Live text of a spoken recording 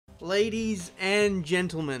Ladies and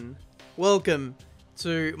gentlemen, welcome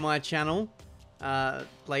to my channel.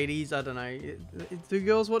 Ladies, I don't know, do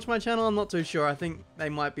girls watch my channel? I'm not too sure. I think they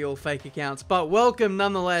might be all fake accounts, but welcome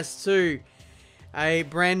nonetheless to a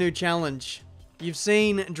brand new challenge. You've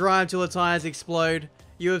seen drive till the tires explode.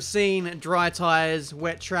 You have seen dry tires,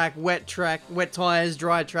 wet track, wet tires,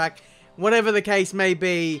 dry track, whatever the case may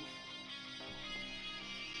be.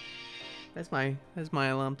 There's my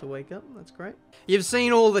alarm to wake up. That's great. You've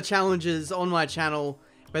seen all the challenges on my channel,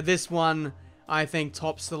 but this one I think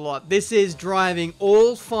tops the lot. This is driving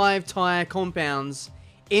all 5 tire compounds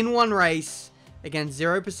in one race against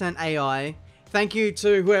 0% AI. Thank you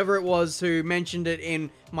to whoever it was who mentioned it in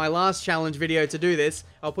my last challenge video to do this.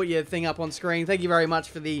 I'll put your thing up on screen. Thank you very much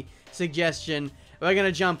for the suggestion. We're going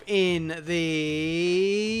to jump in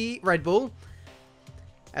the Red Bull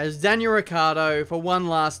as Daniel Ricciardo for one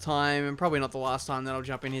last time, and probably not the last time that I'll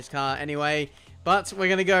jump in his car anyway. But we're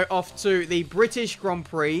going to go off to the British Grand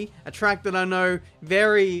Prix, a track that I know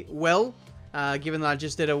very well, given that I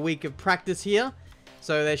just did a week of practice here.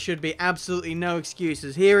 So there should be absolutely no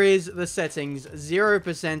excuses. Here is the settings,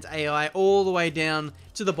 0% AI all the way down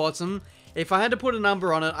to the bottom. If I had to put a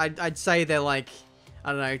number on it, I'd say they're like,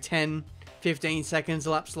 I don't know, 10, 15 seconds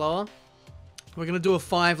a lap slower. We're going to do a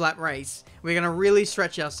 5-lap race. We're going to really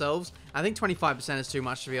stretch ourselves. I think 25% is too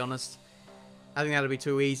much, to be honest. I think that'll be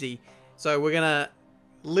too easy. So we're going to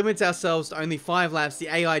limit ourselves to only 5 laps. The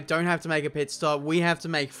AI don't have to make a pit stop. We have to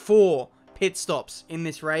make 4 pit stops in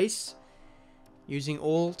this race using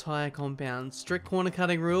all tire compounds. Strict corner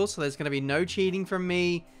cutting rules, so there's going to be no cheating from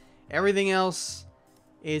me. Everything else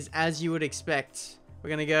is as you would expect. We're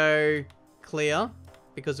going to go clear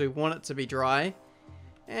because we want it to be dry.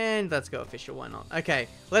 And let's go official, why not? Okay,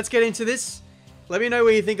 let's get into this. Let me know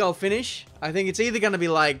where you think I'll finish. I think it's either going to be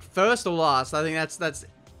like first or last. I think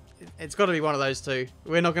it's got to be one of those two.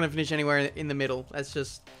 We're not going to finish anywhere in the middle. That's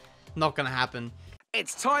just not going to happen.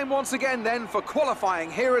 It's time once again then for qualifying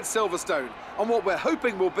here at Silverstone on what we're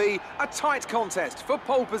hoping will be a tight contest for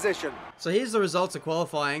pole position. So here's the results of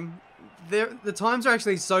qualifying. The times are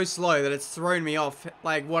actually so slow that it's thrown me off,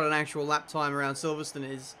 like what an actual lap time around Silverstone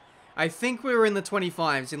is. I think we were in the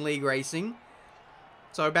 25s in league racing.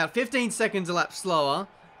 So about 15 seconds a lap slower.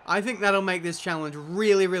 I think that'll make this challenge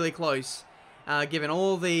really, really close. Given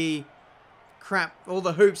all the crap, all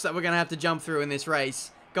the hoops that we're going to have to jump through in this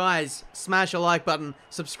race. Guys, smash a like button,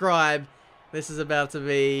 subscribe. This is about to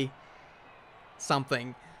be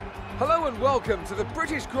something. Hello and welcome to the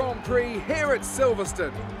British Grand Prix here at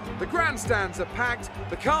Silverstone. The grandstands are packed,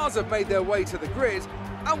 the cars have made their way to the grid,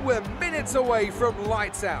 and we're minutes away from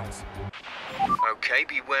lights out. Okay,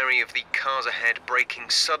 be wary of the cars ahead braking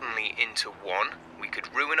suddenly into one. We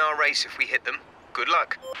could ruin our race if we hit them. Good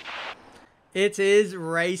luck. It is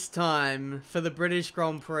race time for the British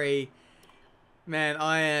Grand Prix. Man,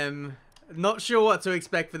 I am not sure what to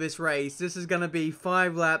expect for this race. This is going to be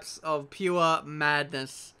 5 laps of pure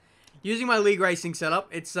madness. Using my league racing setup,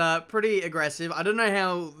 it's pretty aggressive. I don't know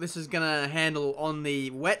how this is going to handle on the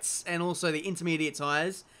wets and also the intermediate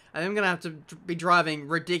tires. I'm going to have to be driving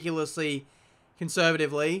ridiculously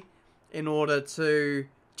conservatively in order to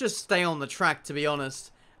just stay on the track, to be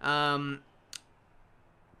honest. Can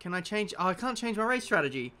I change? Oh, I can't change my race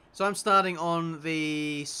strategy. So I'm starting on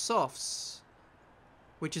the softs,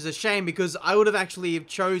 which is a shame because I would have actually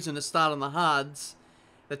chosen to start on the hards.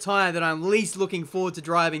 The tyre that I'm least looking forward to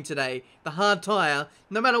driving today. The hard tyre,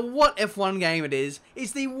 no matter what F1 game it is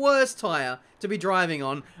the worst tyre to be driving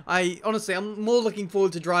on. Honestly, I'm more looking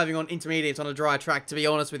forward to driving on intermediates on a dry track, to be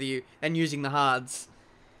honest with you, than using the hards.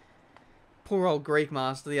 Poor old Greek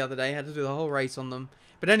master the other day had to do the whole race on them.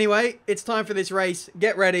 But anyway, it's time for this race.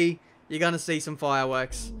 Get ready. You're going to see some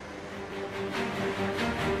fireworks.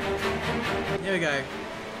 Here we go.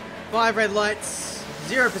 5 red lights,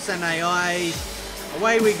 0% AI.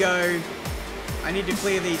 Away we go. I need to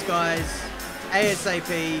clear these guys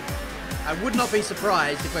ASAP. I would not be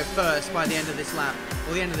surprised if we're first by the end of this lap,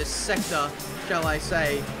 or the end of this sector, shall I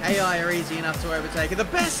say. AI are easy enough to overtake. At the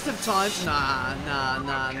best of times, nah.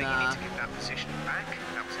 Okay, you need to give that position back.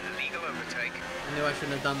 That was an illegal overtake. I knew I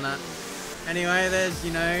shouldn't have done that. Anyway, there's,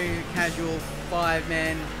 you know, casual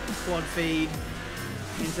 5-man quad feed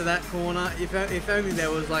into that corner. If only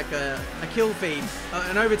there was like a kill feed,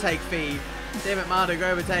 an overtake feed. Tiametmarduk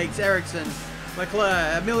overtakes Ericsson,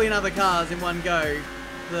 Leclerc, a million other cars in one go.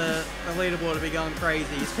 The leaderboard will be going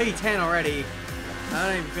crazy. It's P10 already. I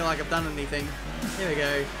don't even feel like I've done anything. Here we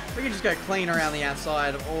go. We can just go clean around the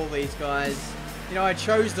outside of all these guys. You know, I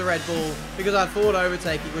chose the Red Bull because I thought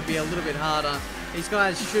overtaking would be a little bit harder. These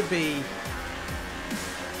guys should be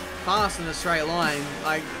fast in a straight line.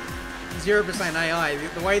 Like, 0% AI.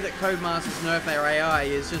 The way that Codemasters nerf their AI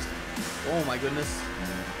is just, oh my goodness,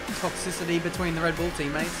 toxicity between the Red Bull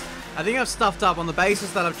teammates. I think I've stuffed up on the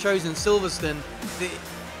basis that I've chosen Silverstone,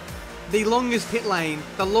 the longest pit lane,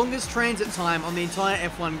 the longest transit time on the entire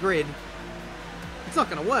F1 grid. It's not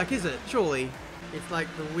going to work, is it? Surely. It's like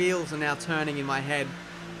the wheels are now turning in my head,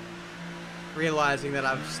 realizing that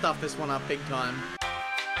I've stuffed this one up big time.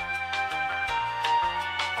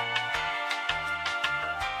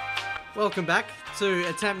 Welcome back to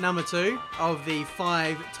attempt number 2 of the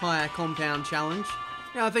 5 tyre compound challenge.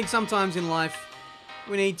 Now, I think sometimes in life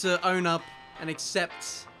we need to own up and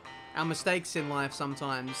accept our mistakes in life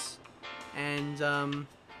sometimes. And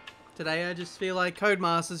today I just feel like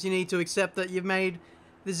Codemasters, you need to accept that you've made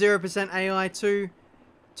the 0% AI too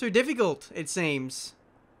difficult, it seems.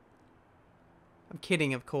 I'm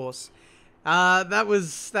kidding, of course. That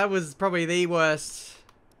was probably the worst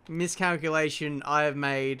miscalculation I have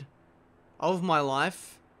made of my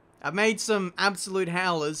life. I've made some absolute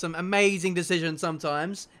howlers, some amazing decisions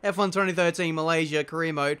sometimes. F1 2013 Malaysia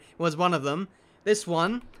career mode was one of them. This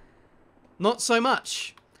one, not so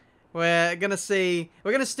much. We're gonna stick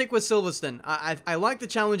with Silverstone. I like the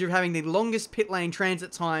challenge of having the longest pit lane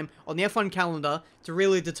transit time on the F1 calendar to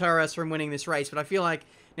really deter us from winning this race. But I feel like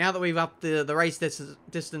now that we've upped the race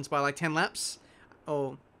distance by like 10 laps,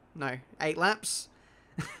 or no, 8 laps.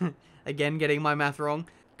 Again, getting my math wrong.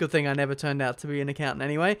 Good thing I never turned out to be an accountant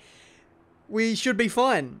anyway. We should be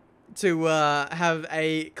fine to have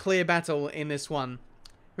a clear battle in this one.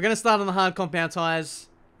 We're going to start on the hard compound tyres,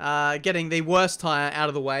 getting the worst tyre out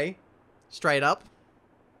of the way, straight up.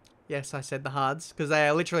 Yes, I said the hards, because they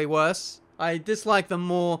are literally worse. I dislike them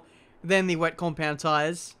more than the wet compound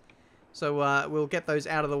tyres. So we'll get those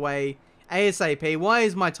out of the way ASAP. Why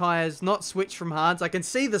is my tyres not switched from hards? I can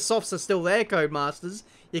see the softs are still there, Codemasters.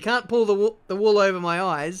 You can't pull the wool over my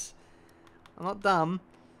eyes. I'm not dumb.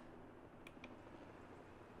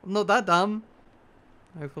 I'm not that dumb.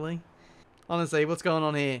 Hopefully. Honestly, what's going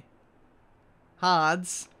on here?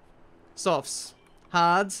 Hards. Softs.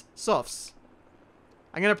 Hards. Softs.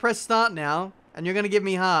 I'm going to press start now. And you're going to give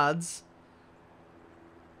me hards.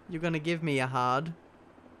 You're going to give me a hard.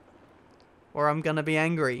 Or I'm going to be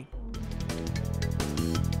angry.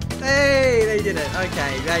 Hey, they did it.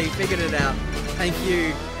 Okay, they figured it out. Thank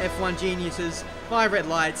you, F1 geniuses. 5 red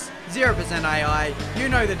lights, 0% AI. You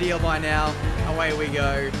know the deal by now. Away we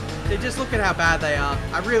go. So just look at how bad they are.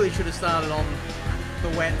 I really should have started on the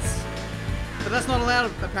wets. But that's not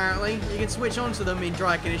allowed, apparently. You can switch onto them in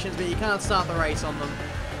dry conditions, but you can't start the race on them.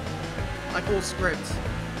 Like all script.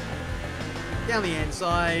 Down the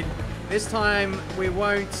inside. This time, we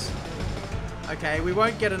won't... Okay, we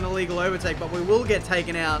won't get an illegal overtake, but we will get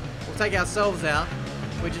taken out. We'll take ourselves out,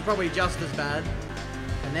 which is probably just as bad.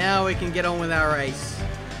 And now we can get on with our race.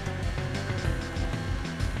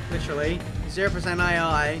 Literally, 0%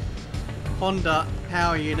 AI Honda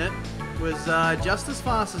power unit was just as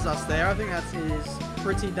fast as us there. I think that is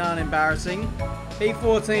pretty darn embarrassing.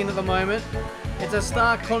 P14 at the moment. It's a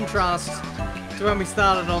stark contrast to when we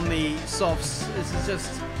started on the softs. This is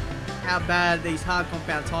just how bad these hard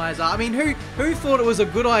compound tyres are. I mean, who thought it was a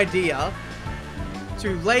good idea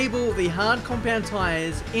to label the hard compound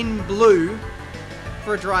tyres in blue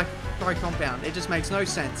for a dry compound? It just makes no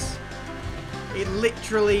sense. It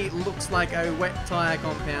literally looks like a wet tyre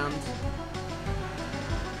compound.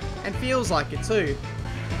 And feels like it too.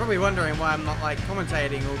 You're probably wondering why I'm not like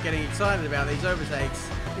commentating or getting excited about these overtakes.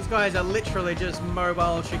 These guys are literally just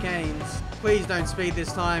mobile chicanes. Please don't speed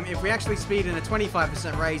this time. If we actually speed in a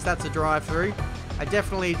 25% race, that's a drive-through. I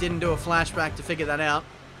definitely didn't do a flashback to figure that out.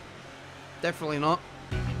 Definitely not.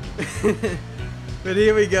 But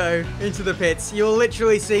here we go, into the pits. You'll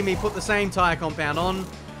literally see me put the same tyre compound on.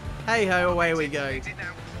 Hey-ho, away we go.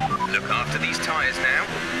 Look after these tyres now.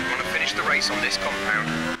 We want to finish the race on this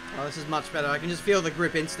compound. Oh, this is much better. I can just feel the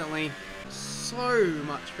grip instantly. So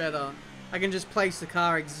much better. I can just place the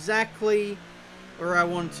car exactly where I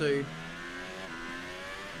want to.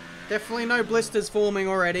 Definitely no blisters forming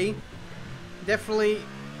already. Definitely...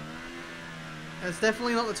 It's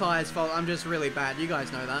definitely not the tyres' fault. I'm just really bad. You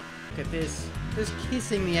guys know that. Look at this. Just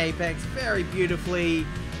kissing the apex very beautifully.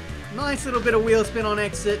 Nice little bit of wheel spin on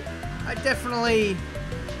exit. I definitely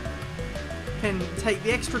can take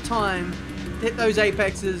the extra time, hit those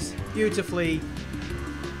apexes beautifully,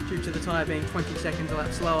 due to the tyre being 20 seconds a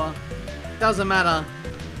lap slower. Doesn't matter.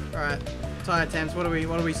 Alright, tyre temps, what are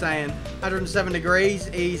we saying? 107 degrees,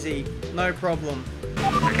 easy, no problem.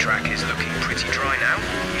 The track is looking pretty dry now.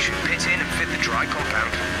 You should pit in and fit the dry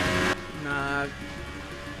compound. Nah,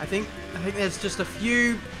 I think there's just a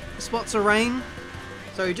few spots of rain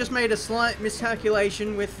So we just made a slight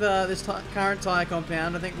miscalculation with this current tyre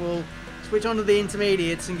compound. I think we'll switch onto the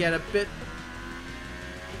intermediates and get a bit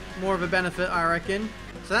more of a benefit, I reckon.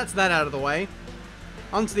 So that's that out of the way.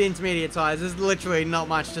 Onto the intermediate tyres. There's literally not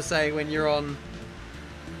much to say when you're on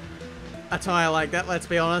a tyre like that, let's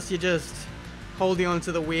be honest. You're just holding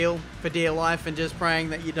onto the wheel for dear life and just praying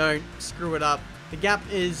that you don't screw it up. The gap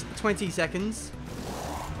is 20 seconds.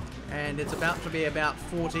 And it's about to be about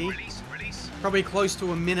 40. Probably close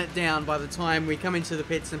to a minute down by the time we come into the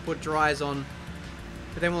pits and put dries on.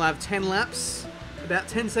 But then we'll have 10 laps. About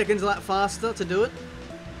 10 seconds a lap faster to do it.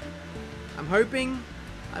 I'm hoping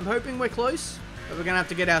we're close. But we're going to have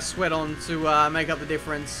to get our sweat on to make up the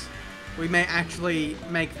difference. We may actually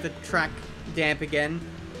make the track damp again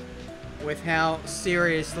with how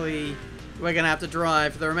seriously we're going to have to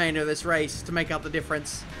drive for the remainder of this race to make up the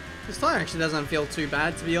difference. This tyre actually doesn't feel too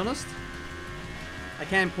bad, to be honest. I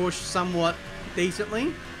can push somewhat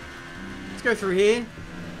decently. Let's go through here.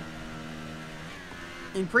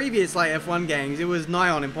 In previous like F1 games, it was nigh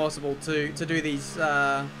on impossible to do these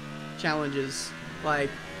challenges. Like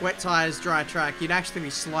wet tires, dry track, you'd actually be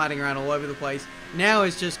sliding around all over the place. Now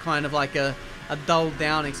it's just kind of like a dulled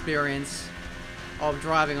down experience of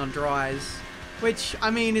driving on dries, which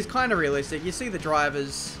I mean is kind of realistic. You see the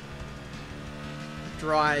drivers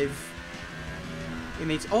drive in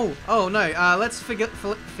these. Oh no! Let's forget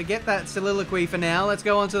that soliloquy for now. Let's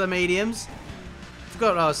go on to the mediums.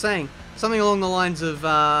 Forgot what I was saying. Something along the lines of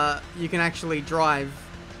you can actually drive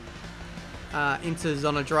inters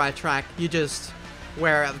on a dry track. You just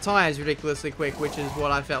wear out the tires ridiculously quick, which is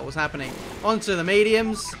what I felt was happening. Onto the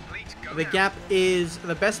mediums. The gap is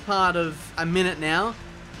the best part of a minute now.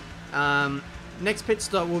 Next pit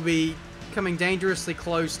stop will be coming dangerously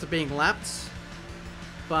close to being lapped,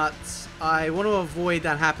 but I want to avoid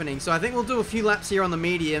that happening. So I think we'll do a few laps here on the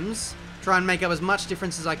mediums, try and make up as much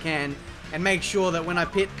difference as I can, and make sure that when I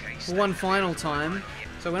pit for one final time,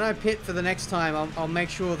 so when I pit for the next time, I'll make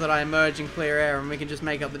sure that I emerge in clear air and we can just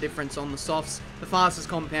make up the difference on the softs, the fastest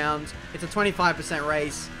compound. It's a 25%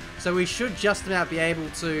 race, so we should just about be able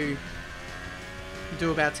to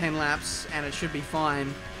do about 10 laps and it should be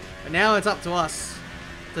fine. But now it's up to us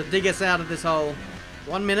to dig us out of this hole.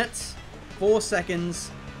 1 minute, 4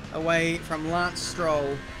 seconds away from Lance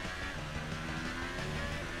Stroll.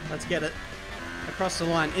 Let's get it across the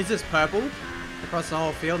line. Is this purple? Across the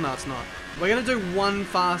whole field? No, it's not. We're going to do one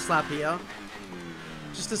fast lap here,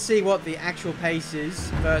 just to see what the actual pace is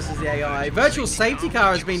versus the AI. Virtual safety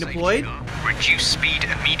car has been deployed. Reduce speed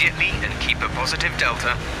immediately and keep a positive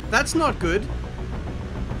delta. That's not good.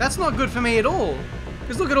 That's not good for me at all.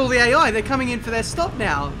 Because look at all the AI. They're coming in for their stop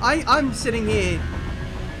now. I'm sitting here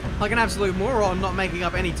like an absolute moron, not making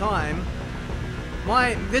up any time.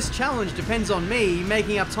 This challenge depends on me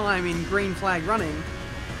making up time in green flag running.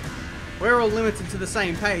 We're all limited to the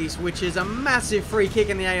same pace, which is a massive free kick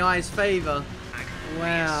in the AI's favor.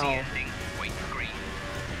 Wow.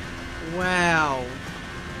 Wow.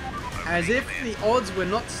 As if the odds were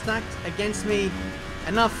not stacked against me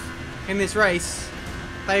enough in this race,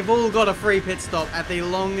 they've all got a free pit stop at the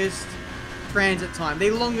longest transit time.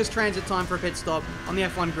 The longest transit time for a pit stop on the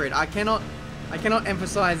F1 grid. I cannot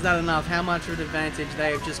emphasize that enough, how much of an advantage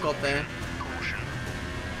they have just got there.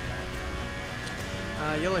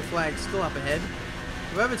 Yellow flag still up ahead.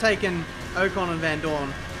 We've overtaken Ocon and Van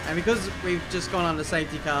Dorn, and because we've just gone under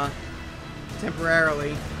safety car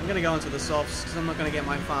temporarily, I'm going to go into the softs because I'm not going to get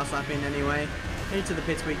my fast lap in anyway. Into the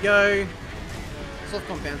pits we go. Soft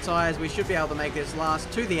compound tyres. We should be able to make this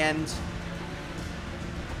last to the end.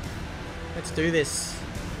 Let's do this.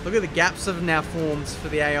 Look at the gaps that have now formed for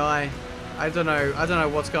the AI. I don't know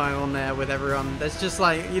what's going on there with everyone. There's just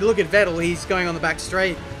like, you look at Vettel, he's going on the back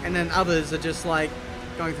straight, and then others are just like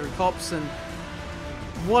going through cops, and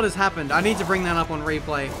what has happened? I need to bring that up on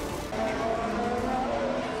replay.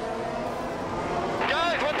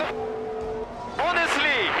 Guys, what the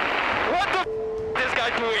honestly, what the this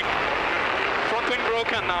guy doing? Front wing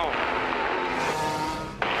broken now.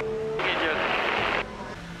 Idiot.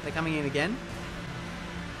 They're coming in again.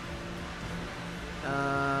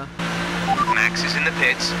 Max is in the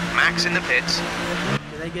pits. Max in the pits.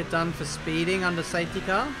 Did they get done for speeding under safety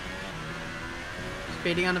car?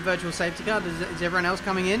 Speeding under virtual safety car? Is everyone else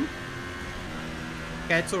coming in?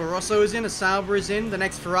 Okay, Toro Rosso is in, a Sauber is in, the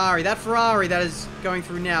next Ferrari. That Ferrari that is going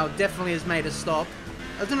through now definitely has made a stop.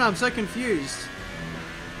 I don't know, I'm so confused.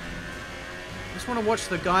 I just want to watch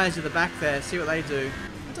the guys at the back there, see what they do.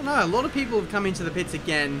 I don't know, a lot of people have come into the pits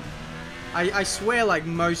again. I swear like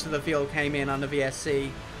most of the field came in under VSC.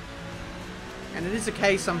 And it is a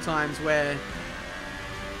case sometimes where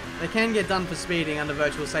They can get done for speeding under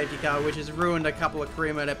virtual safety car, which has ruined a couple of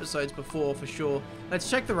career mode episodes before, for sure. Let's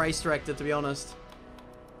check the race director, to be honest.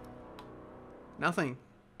 Nothing.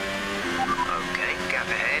 Okay, gap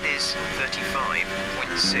ahead is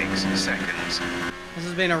 35.6 seconds. This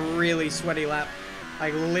has been a really sweaty lap.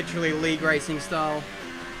 Like, literally league racing style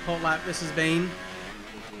hot lap this has been.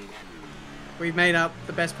 We've made up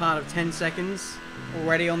the best part of 10 seconds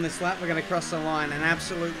already on this lap. We're going to cross the line and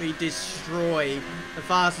absolutely destroy the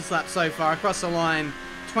fastest lap so far. Across the line,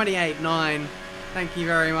 28.9. Thank you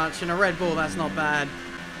very much. And a Red Bull, that's not bad.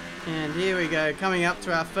 And here we go, coming up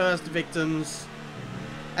to our first victims.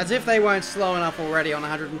 As if they weren't slow enough already on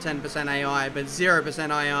 110% AI, but 0%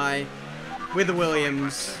 AI with the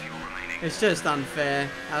Williams. It's just unfair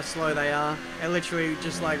how slow they are. They're literally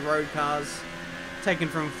just like road cars taken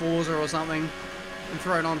from Forza or something and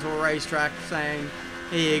thrown onto a racetrack saying,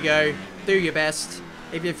 here you go, do your best.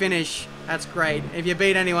 If you finish, that's great. If you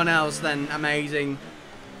beat anyone else, then amazing.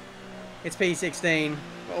 It's P16.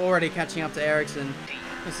 We're already catching up to Ericsson.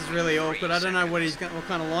 This is really awkward. I don't know what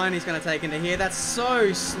kind of line he's going to take into here. That's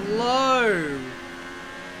so slow.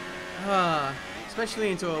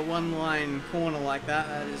 Especially into a one-line corner like that.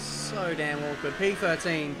 That is so damn awkward.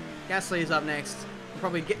 P13. Gasly is up next. We'll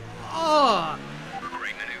probably get... Oh!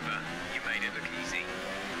 Great maneuver. You made it look easy.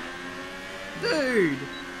 Dude!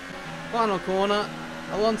 Final corner.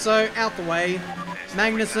 Alonso, out the way.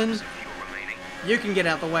 Magnussen, you can get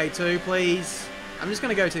out the way too, please. I'm just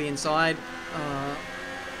going to go to the inside.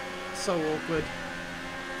 So awkward.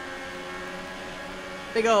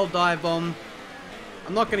 Big old dive bomb.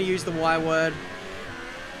 I'm not going to use the Y word,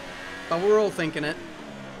 but we're all thinking it.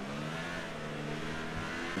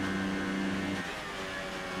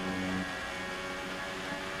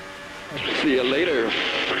 See you later.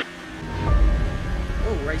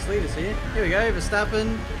 Oh, race leaders here. Here we go,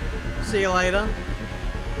 Verstappen. See you later.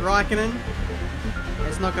 Raikkonen.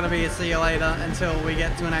 It's not going to be a see you later until we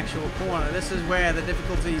get to an actual corner. This is where the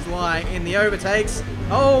difficulties lie in the overtakes.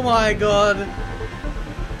 Oh my god.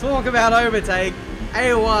 Talk about overtake.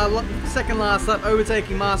 AOR, second last lap,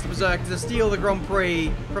 overtaking Master Berserk to steal the Grand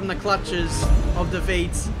Prix from the clutches of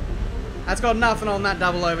defeat. That's got nothing on that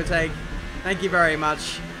double overtake. Thank you very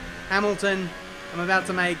much. Hamilton, I'm about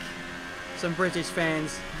to make some British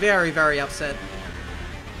fans very, very upset.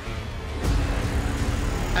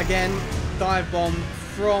 Again, dive bomb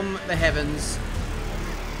from the heavens.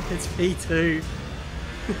 It's P2.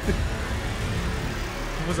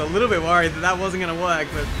 I was a little bit worried that wasn't going to work,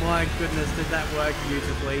 but my goodness, did that work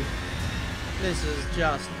beautifully. This is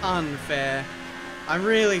just unfair. I'm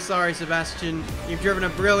really sorry, Sebastian. You've driven a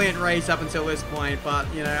brilliant race up until this point, but,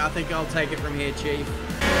 you know, I think I'll take it from here, Chief.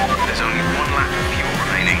 There's only 1 lap of fuel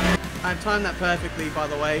remaining. I've timed that perfectly, by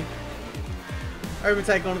the way.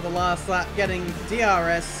 Overtake onto the last lap, getting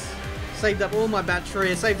DRS. Saved up all my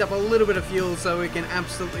battery, saved up a little bit of fuel so we can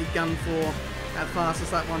absolutely gun for that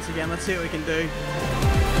fastest lap once again. Let's see what we can do.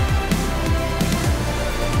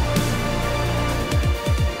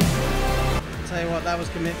 Tell you what, that was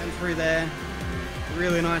commitment through there.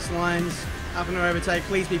 Really nice lines. Up and overtake,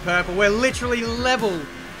 please be purple. We're literally level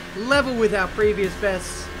with our previous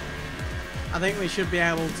bests. I think we should be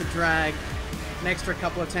able to drag an extra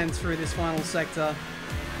couple of tenths through this final sector.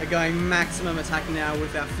 We're going maximum attack now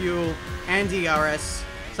with our fuel and DRS,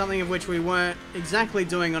 something of which we weren't exactly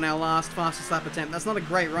doing on our last fastest lap attempt. That's not a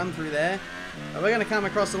great run through there, but we're going to come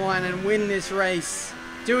across the line and win this race.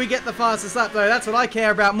 Do we get the fastest lap though? That's what I care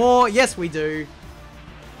about more. Yes, we do.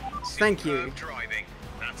 Thank you. Driving.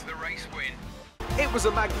 That's the race win. It was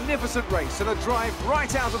a magnificent race and a drive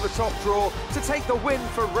right out of the top draw to take the win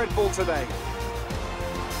for Red Bull today.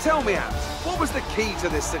 Tell me, Ant, what was the key to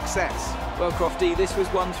this success? Well, Crofty, this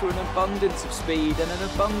was won through an abundance of speed and an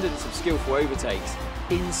abundance of skillful overtakes.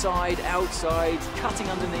 Inside, outside, cutting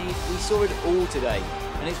underneath, we saw it all today.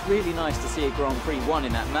 And it's really nice to see a Grand Prix won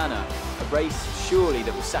in that manner. A race, surely,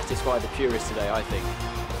 that will satisfy the purists today, I think.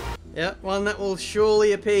 Yep, one that will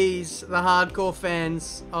surely appease the hardcore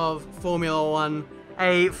fans of Formula One.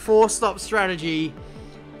 A 4-stop strategy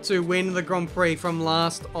to win the Grand Prix from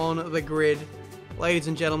last on the grid. Ladies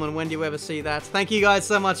and gentlemen, when do you ever see that? Thank you guys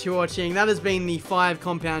so much for watching. That has been the 5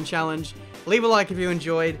 compound challenge. Leave a like if you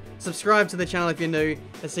enjoyed. Subscribe to the channel if you're new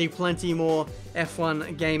to see plenty more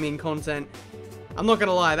F1 gaming content. I'm not going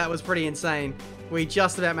to lie, that was pretty insane. We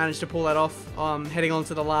just about managed to pull that off heading on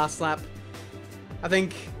to the last lap. I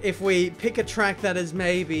think if we pick a track that is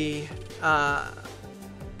maybe a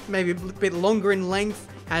bit longer in length,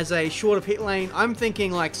 has a shorter pit lane, I'm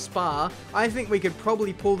thinking like Spa, I think we could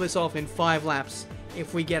probably pull this off in 5 laps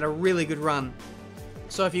if we get a really good run.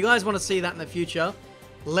 So if you guys want to see that in the future,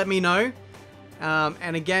 let me know.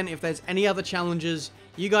 And again, if there's any other challenges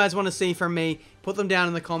you guys want to see from me, put them down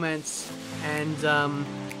in the comments, and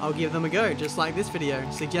I'll give them a go, just like this video,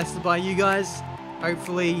 suggested by you guys.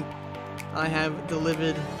 Hopefully, I have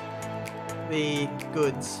delivered the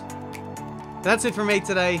goods. That's it from me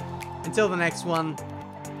today. Until the next one,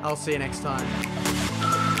 I'll see you next time.